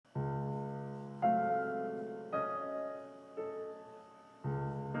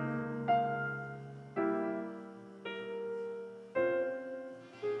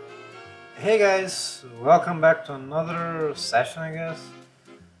Hey guys, welcome back to another session, I guess.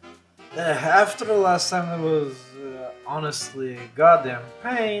 After the last time that was honestly a goddamn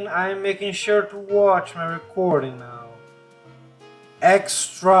pain, I'm making sure to watch my recording now.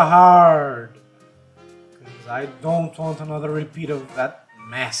 Extra hard! Because I don't want another repeat of that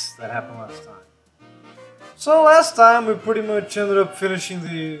mess that happened last time. So last time we pretty much ended up finishing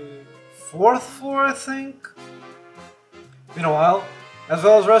the 4th floor, I think? Been a while. As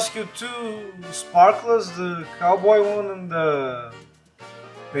well as rescue 2 sparklers, the cowboy one and the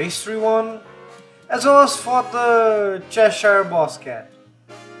pastry one. As well as fought the Cheshire boss cat.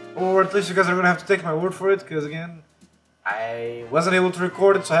 Or at least you guys are gonna have to take my word for it, because again, I wasn't able to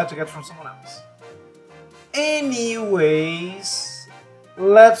record it, so I had to get it from someone else. Anyways,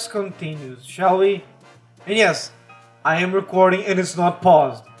 let's continue, shall we? And yes, I am recording and it's not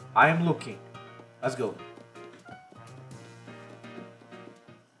paused. I am looking. Let's go.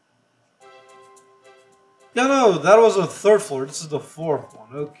 Yeah, no, that was the 3rd floor. This is the 4th one.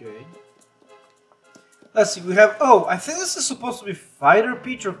 Okay. Let's see. We have. Oh, I think this is supposed to be Fighter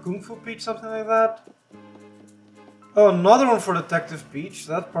Peach or Kung Fu Peach, something like that. Oh, another one for Detective Peach.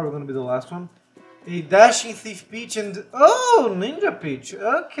 That's probably going to be the last one. A Dashing Thief Peach and. Oh, Ninja Peach.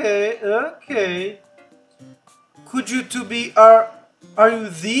 Okay, okay. Could you two be. Are you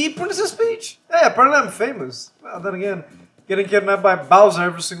the Princess Peach? Hey, apparently I'm famous. Well, then again, getting kidnapped by Bowser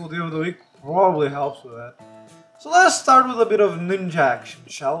every single day of the week probably helps with that. So let's start with a bit of ninja action,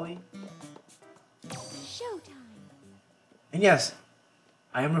 shall we? Showtime. And yes,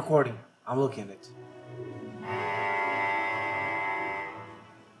 I am recording. I'm looking at it.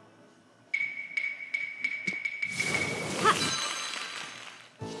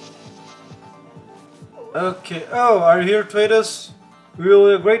 Okay. Oh, are you here to aid us? We will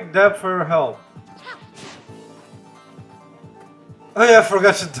be a great debt for your help. Oh yeah, I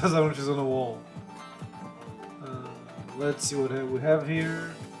forgot she does that when she's on the wall. Let's see what we have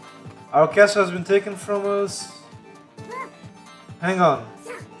here. Our castle has been taken from us. Hang on.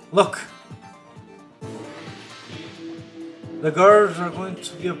 Look. The guards are going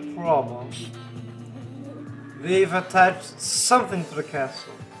to be a problem. They've attached something to the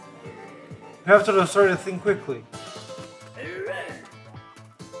castle. We have to destroy the thing quickly.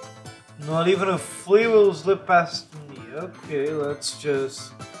 Not even a flea will slip past me. Okay, let's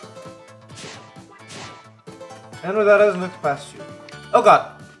just... And with that, doesn't look past you. Oh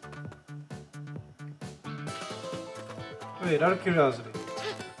god! Wait, out of curiosity.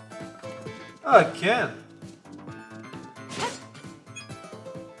 Oh, I can.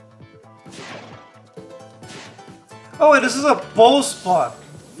 Oh wait, this is a pole spot.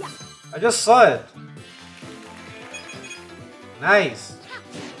 I just saw it. Nice.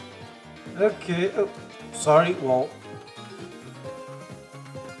 Okay. Oh, sorry, wall.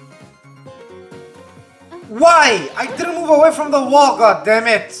 Why? I didn't move away from the wall, god damn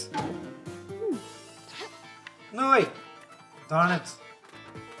it! No, wait. Darn it.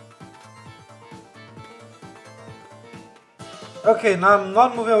 Okay, now I'm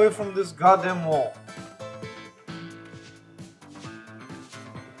not moving away from this goddamn wall.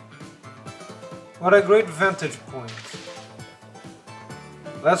 What a great vantage point.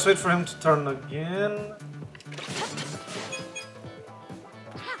 Let's wait for him to turn again.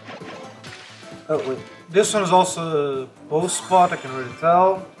 Oh wait, this one is also a post spot, I can already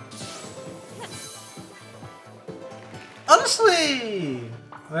tell. Honestly!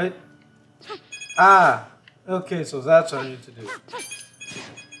 Wait. Ah! Okay, so that's what I need to do.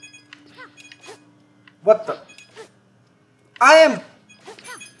 What the? I am...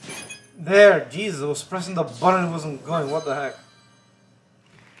 There, Jesus, I was pressing the button and it wasn't going, what the heck.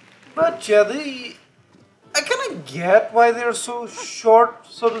 But yeah, I kinda get why they're so short,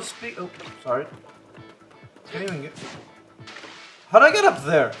 so to speak. Oh, sorry. Can't even get... How'd I get up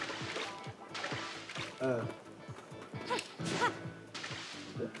there?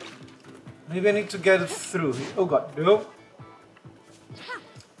 Maybe I need to get it through. Oh god, no.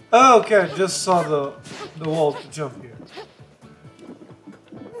 Oh, okay, I just saw the wall to jump here.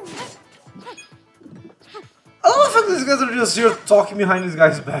 I don't think these guys are just here talking behind this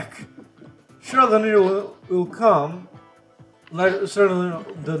guy's back. Sure, the ninja will come. Certainly,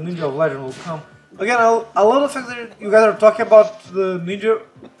 the ninja of legend will come. Again, I love the fact that you guys are talking about the ninja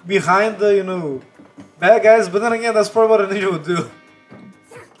behind the, you know, bad guys, but then again, that's probably what a ninja would do.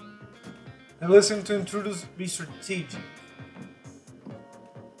 And listen to intruders, be strategic.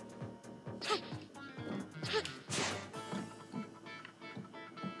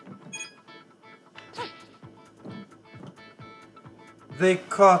 They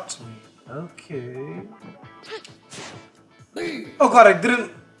caught me. Okay. Oh god, I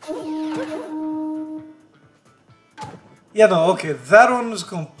didn't... Yeah, no, okay, that one is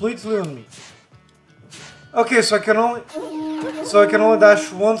completely on me. Okay, so I can only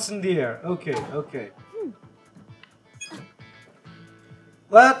dash once in the air. Okay, okay.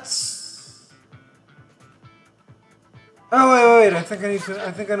 Let's. Oh wait! I think I need to.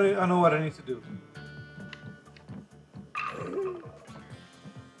 I think I know what I need to do.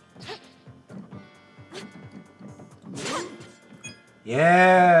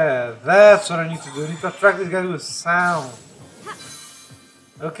 Yeah, that's what I need to do. I need to attract this guy with sound.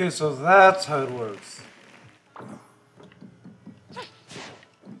 Okay, so that's how it works.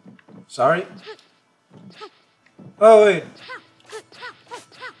 Sorry. Oh wait.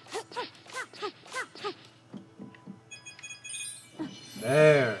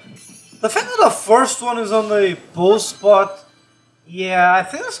 There. The fact that the first one is on the pole spot, yeah, I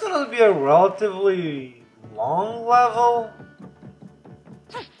think it's gonna be a relatively long level.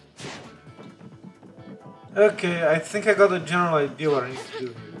 Okay, I think I got a general idea what I need to do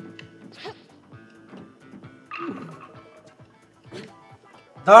here.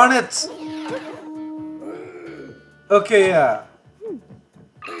 Darn it! Okay, yeah.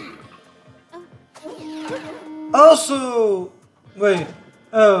 Also, wait.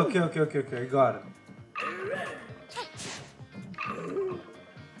 Oh, okay, I got it.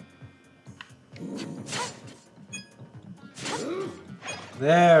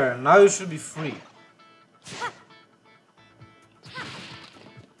 There, now you should be free.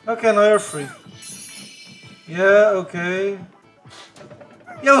 Okay, now you're free. Yeah, okay.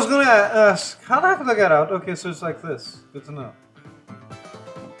 Yeah, I was gonna ask, how the heck did I get out? Okay, so it's like this. Good to know.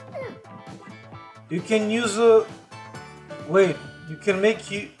 You can use a... Wait, you can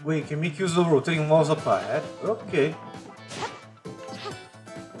make use of rotating walls up ahead? Okay.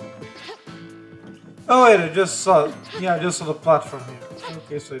 Oh wait, I just saw... Yeah, I just saw the platform here.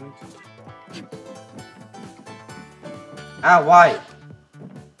 Okay, so I need to... Ah, why?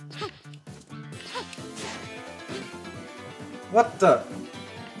 What the...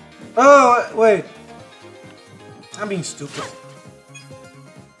 Oh, wait. I'm being stupid.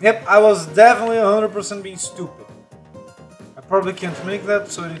 Yep, I was definitely 100% being stupid. I probably can't make that,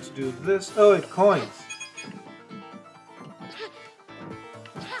 so I need to do this. Oh, wait, coins.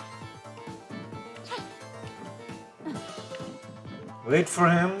 Wait for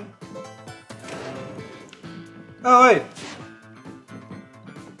him. Oh, wait.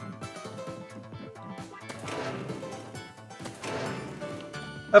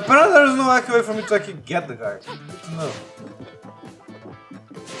 Apparently there is no accurate way for me to actually get the guy. Good to know.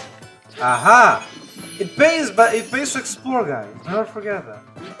 Aha! It pays to explore, guys. Never forget that.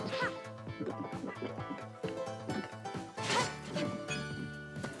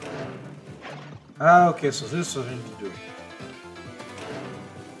 Ah, okay, so this is what I need to do.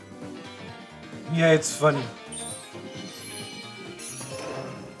 Yeah, it's funny.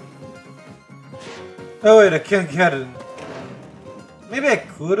 Oh wait, I can't get it. Maybe I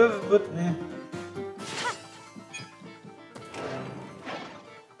could have, but eh.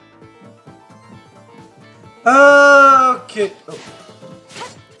 Okay. Oh.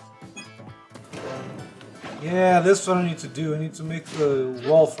 Yeah, this is what I need to do. I need to make the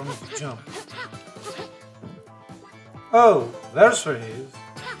wall for me to jump. Oh, there's where he is.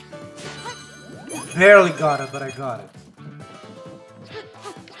 Barely got it, but I got it.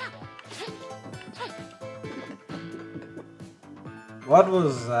 What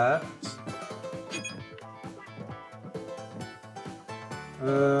was that?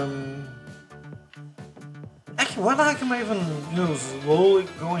 Actually, why the heck am I even, slowly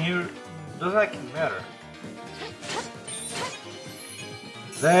going here? Doesn't actually matter.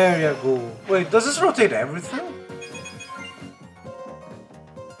 There you go. Wait, does this rotate everything?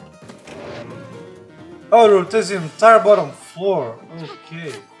 Oh, it rotates the entire bottom floor.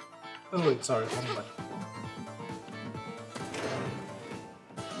 Okay. Oh wait, sorry, one back.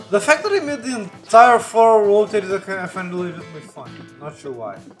 The fact that I made the entire floor rotate is I find legitimately funny. Not sure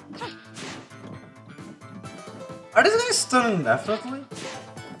why. Are these guys stunned indefinitely?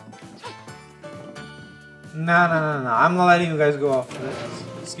 Nah. I'm not letting you guys go off this.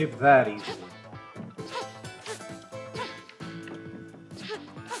 Skip that easily.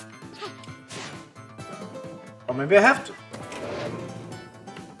 Or maybe I have to.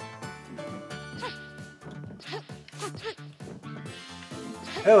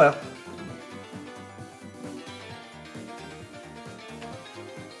 Oh well.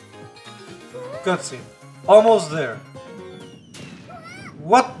 Cutscene. Almost there.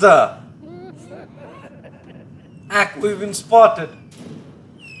 What the? Ack, we've been spotted.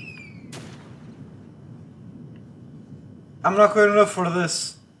 I'm not good enough for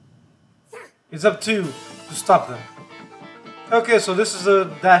this. It's up to you to stop them. Okay, so this is a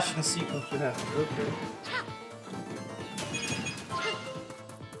dashing sequence we have. Okay.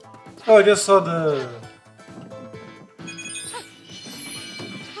 Oh, I just saw the...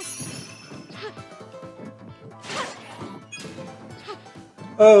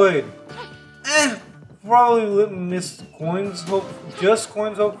 Oh wait. Probably missed coins, just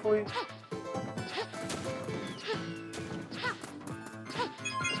coins hopefully.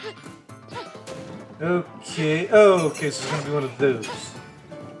 Okay, oh okay, so it's gonna be one of those.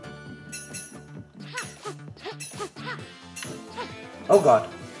 Oh god.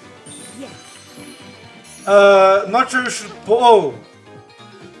 Not sure you should pull.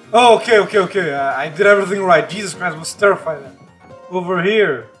 Oh, okay. I did everything right. Jesus Christ, I was terrified. Over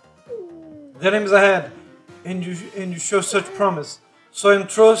here. The enemy's ahead, and you show such promise. So I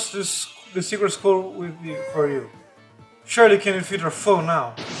entrust the secret scroll with you for you. Surely can defeat our foe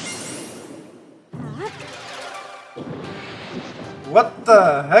now. What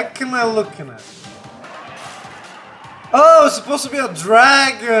the heck am I looking at? Oh, it's supposed to be a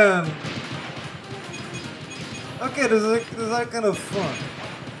dragon. Okay, this is kind of fun.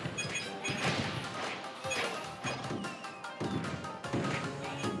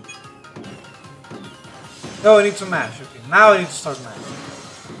 Oh, I need to mash. Okay, now I need to start mashing.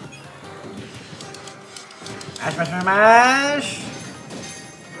 Mash!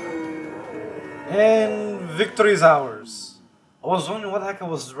 And victory is ours. I was wondering what the heck I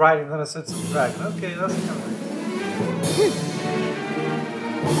was writing, then I said some dragon. Okay, that's kind of nice.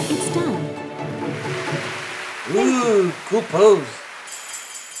 It's done. Ooh, cool pose.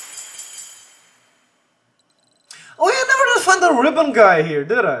 Oh, yeah, I never did find the ribbon guy here,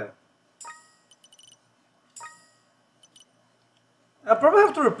 did I? I probably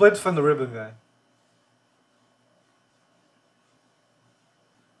have to replay to find the ribbon guy.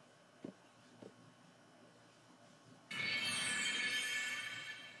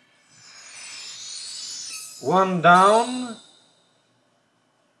 One down.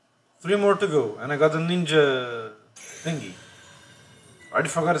 3 more to go. And I got the ninja thingy. I already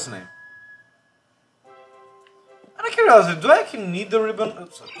forgot his name. Out of curiosity, do I actually need the ribbon?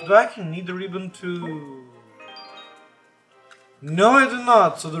 Oops, do I actually need the ribbon to... No, I do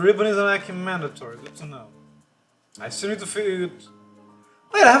not. So the ribbon isn't actually mandatory. Good to know. I still need to figure it.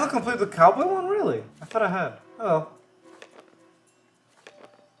 Wait, I haven't completed the cowboy one, really? I thought I had. Oh well.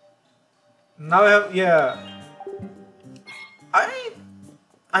 Now I have, yeah.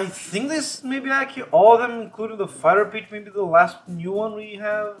 I think this maybe actually all of them, including the fighter Peach, maybe the last new one we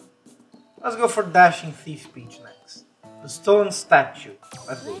have. Let's go for Dashing Thief Peach next. The stolen statue.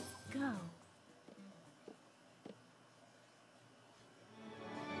 Let's go. Go.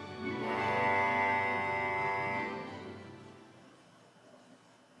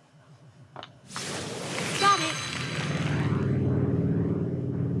 Got it.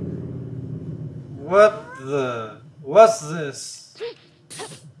 What the? What's this?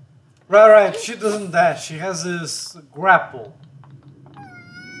 Right, she doesn't dash, she has this grapple.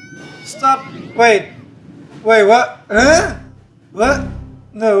 Stop, wait, what? Huh? What?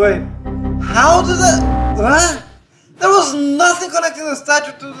 No, wait. How did that, what? There was nothing connecting the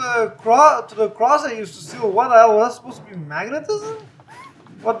statue to the cross I used to steal. What the hell, was that supposed to be magnetism?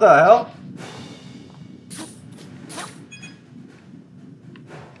 What the hell?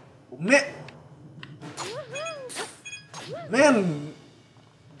 Man,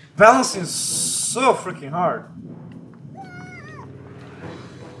 balancing is so freaking hard.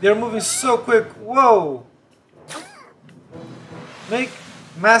 They're moving so quick. Whoa! Make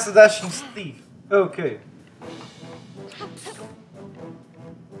Master Dashing Thief. Okay.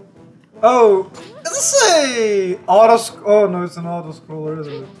 Oh, is this a auto? Oh no, it's an auto scroller,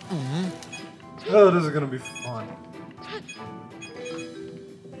 isn't it? Oh, this is gonna be fun.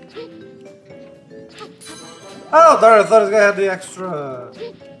 Oh, darn! I thought this guy had the extra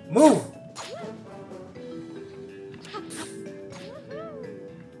move.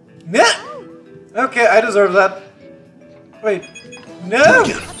 Nah. Okay, I deserve that. Wait, no!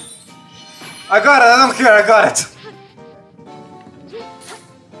 I got it. I don't care. I got it.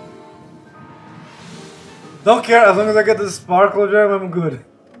 Don't care. As long as I get the sparkle gem, I'm good.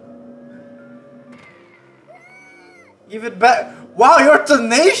 Give it back. Wow, you're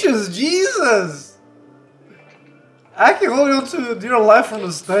tenacious, Jesus! I can hold on to dear life from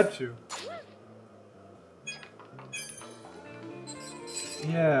the statue.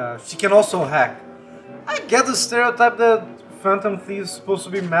 Yeah, she can also hack. I get the stereotype that Phantom Thief is supposed to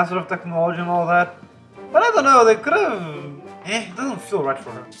be master of technology and all that, but I don't know, they could have... it doesn't feel right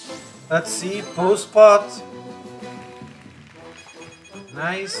for her. Let's see, post spot.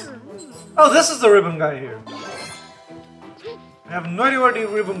 Nice. Oh, this is the ribbon guy here. I have no idea where the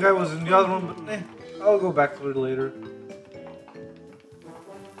ribbon guy was in the other one, but I'll go back to it later.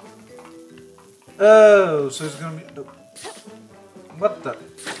 Oh, so it's gonna be... Oh. What the...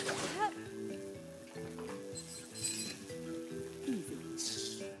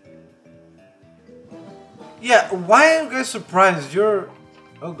 Yeah, why are you guys surprised? You're...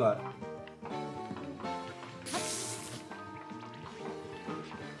 Oh god.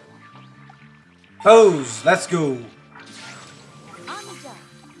 Pose! Let's go!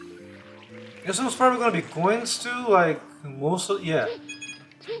 Guess it was probably gonna be coins too, like most of... yeah.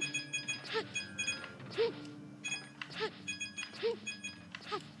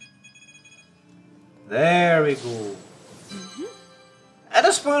 There we go. At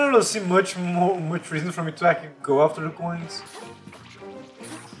this point, I don't see much reason for me to actually go after the coins.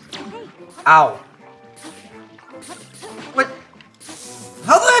 Ow. What?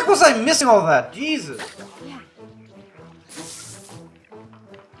 How the heck was I missing all that? Jesus.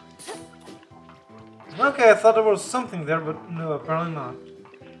 Okay, I thought there was something there, but no, apparently not.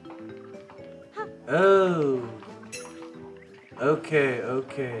 Oh. Okay,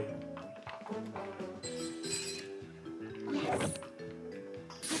 okay.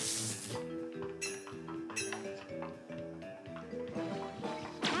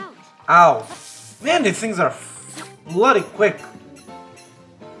 Ow. Man, these things are bloody quick.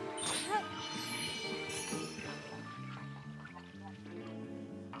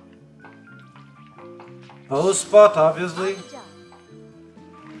 Pose spot, obviously.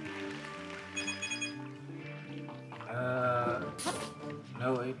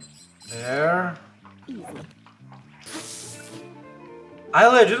 No, wait. There. I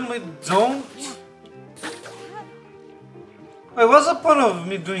legitimately don't... Wait, what's the point of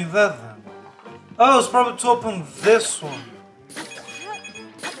me doing that then? Oh, it's probably to open this one.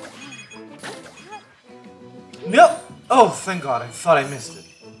 Nope! Oh, thank god, I thought I missed it.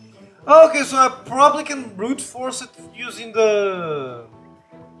 Okay, so I probably can brute force it using the...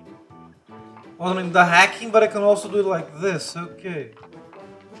 well, I mean the hacking, but I can also do it like this, okay.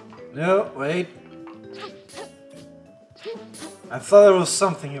 No, wait. I thought there was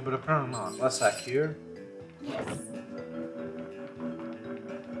something here, but apparently not. Let's hack here.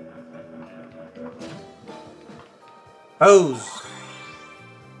 Pose!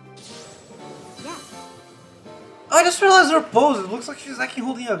 I just realized her pose. It looks like she's actually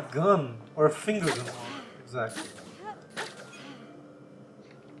holding a gun. Or a finger gun. Exactly.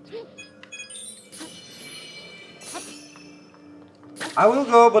 I will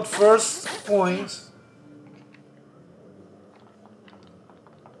go, but first, coins.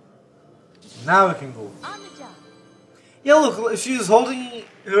 Now we can go. Yeah, look, she's holding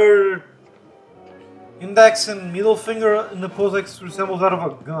her index and middle finger in the pose like it resembles that of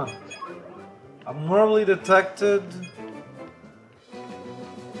a gun. Abnormally detected.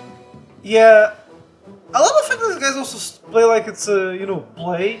 Yeah, I love the fact that these guys also play like it's a, you know,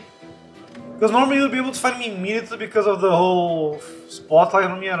 play. Because normally you'll be able to find me immediately because of the whole spotlight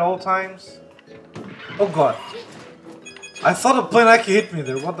on me at all times. Oh god. I thought a plane actually hit me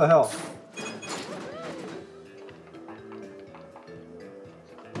there, what the hell?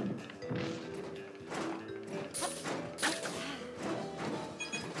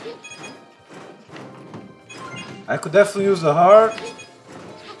 I could definitely use the heart.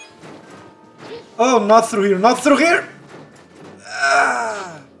 Oh, not through here, not through here!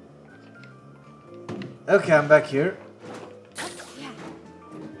 Ah. Okay, I'm back here.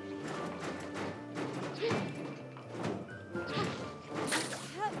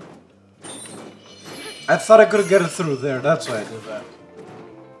 I thought I could get it through there, that's why I did that.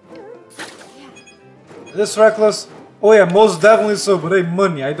 This reckless? Oh yeah, most definitely so, but hey,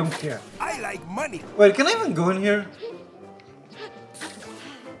 money, I don't care. I like money. Wait, can I even go in here?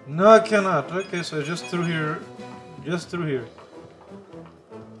 No, I cannot. Okay, so just through here. Just through here.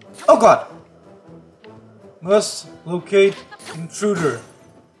 Oh god! Must locate intruder.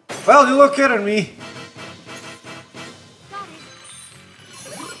 Well, you located me.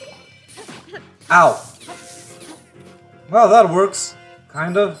 Ow. Well, that works.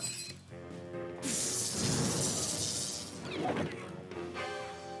 Kind of.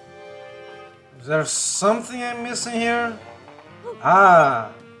 Is there something I'm missing here?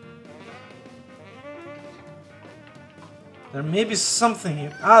 Ah. There may be something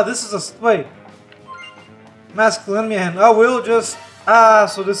here. Ah, this is a... Wait. Mask, lend me a hand. I will just... Ah,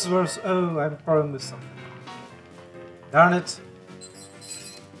 so this is where... Oh, I probably missed something. Darn it.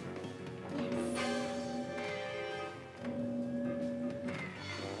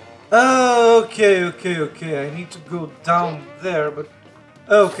 Oh, okay. I need to go down there, but...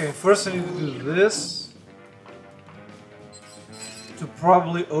 Okay, first I need to do this. to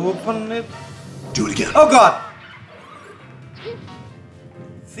probably open it. Do it again. Oh god!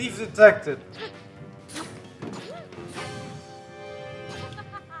 Thief detected.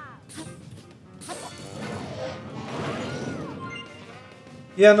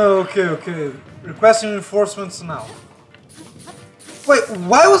 Yeah, no, okay. Requesting reinforcements now. Wait,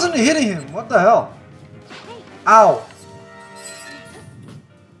 why wasn't it hitting him? What the hell? Ow.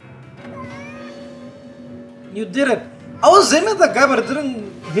 You did it. I was aiming at that guy, but it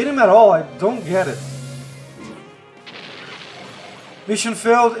didn't hit him at all. I don't get it. Mission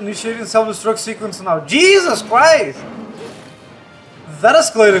failed. Initiating self-destruct sequence now. Jesus Christ! That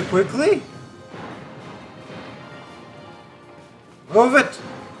escalated quickly. Move it.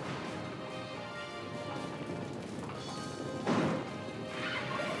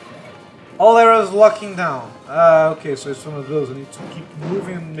 All arrows locking down. Okay, so it's one of those. I need to keep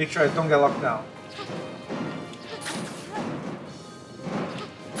moving and make sure I don't get locked down.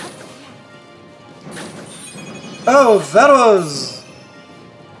 Oh, that was...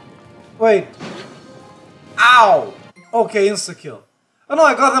 Wait. Ow! Okay, insta-kill. Oh no,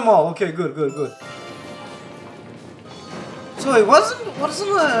 I got them all. Okay, good. So it wasn't... What is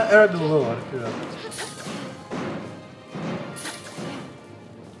in the area below? Out of curiosity?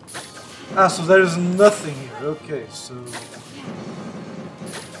 Ah, so there is nothing here. Okay, so...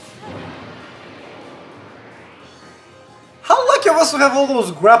 How lucky of us to have all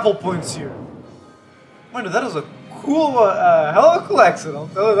those grapple points here. Mind you, that is a cool, hell of a cool exit, I'll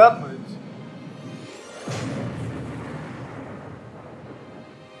tell you that much.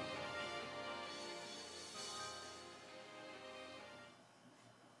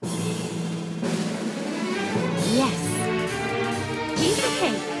 Yes. Piece of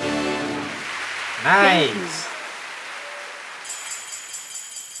cake. Nice.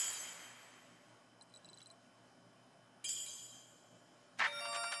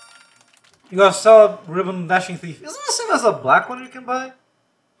 You gotta sell a ribbon dashing thief. Isn't it the same as a black one you can buy?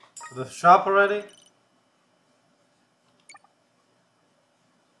 For the shop already?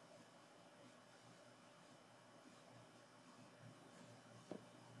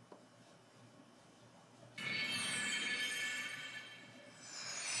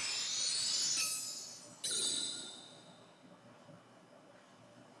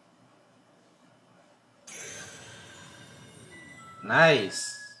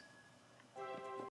 Nice.